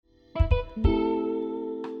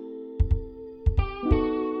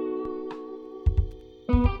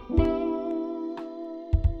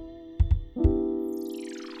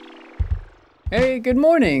Hey, good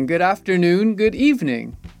morning, good afternoon, good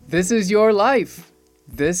evening. This is your life.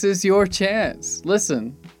 This is your chance.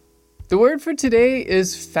 Listen, the word for today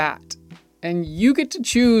is fat, and you get to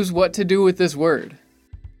choose what to do with this word.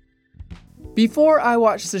 Before I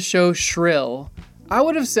watched the show Shrill, I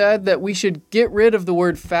would have said that we should get rid of the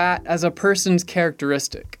word fat as a person's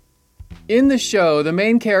characteristic. In the show, the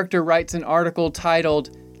main character writes an article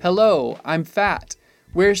titled, "Hello, I'm fat,"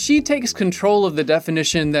 where she takes control of the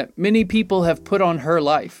definition that many people have put on her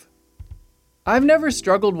life. I've never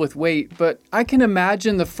struggled with weight, but I can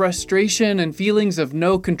imagine the frustration and feelings of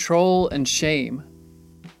no control and shame.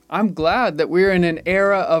 I'm glad that we're in an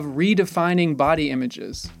era of redefining body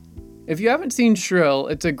images. If you haven't seen Shrill,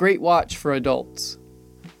 it's a great watch for adults.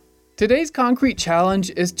 Today's concrete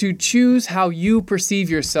challenge is to choose how you perceive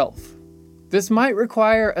yourself. This might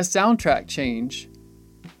require a soundtrack change.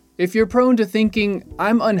 If you're prone to thinking,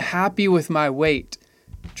 "I'm unhappy with my weight,"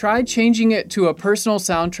 try changing it to a personal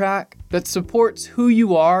soundtrack that supports who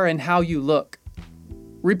you are and how you look.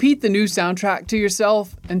 Repeat the new soundtrack to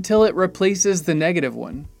yourself until it replaces the negative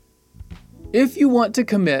one. If you want to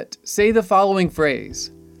commit, say the following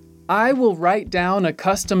phrase: "I will write down a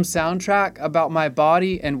custom soundtrack about my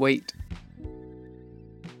body and weight."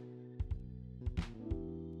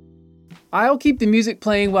 I'll keep the music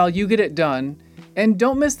playing while you get it done, and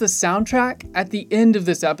don't miss the soundtrack at the end of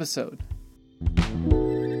this episode.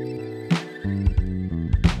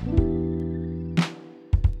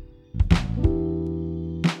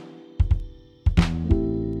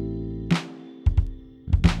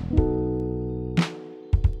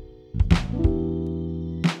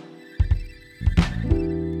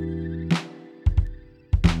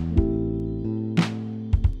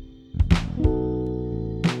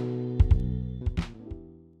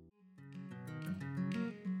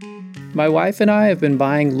 My wife and I have been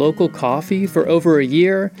buying local coffee for over a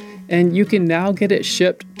year, and you can now get it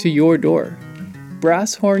shipped to your door.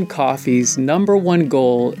 Brasshorn Coffee's #1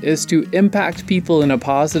 goal is to impact people in a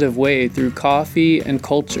positive way through coffee and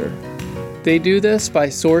culture. They do this by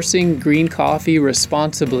sourcing green coffee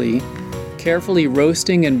responsibly, carefully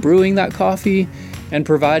roasting and brewing that coffee, and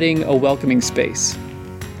providing a welcoming space.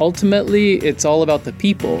 Ultimately, it's all about the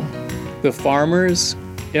people, the farmers,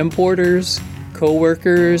 importers,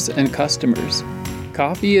 co-workers, and customers.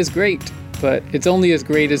 Coffee is great, but it's only as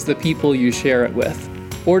great as the people you share it with.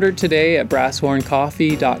 Order today at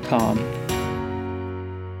brasshorncoffee.com.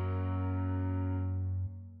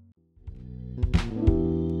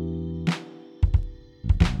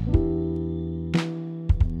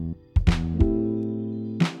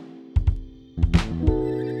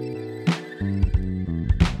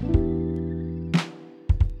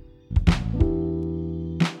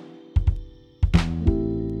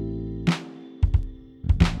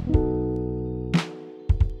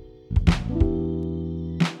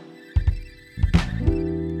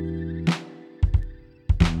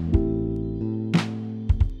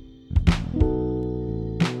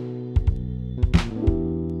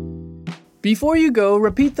 Before you go,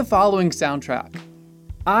 repeat the following soundtrack.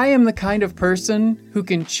 I am the kind of person who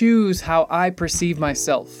can choose how I perceive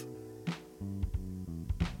myself.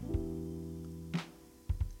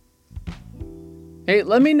 Hey,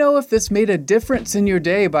 let me know if this made a difference in your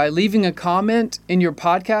day by leaving a comment in your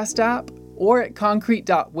podcast app or at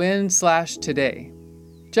concrete.win/today.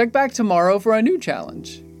 Check back tomorrow for a new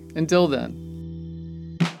challenge. Until then.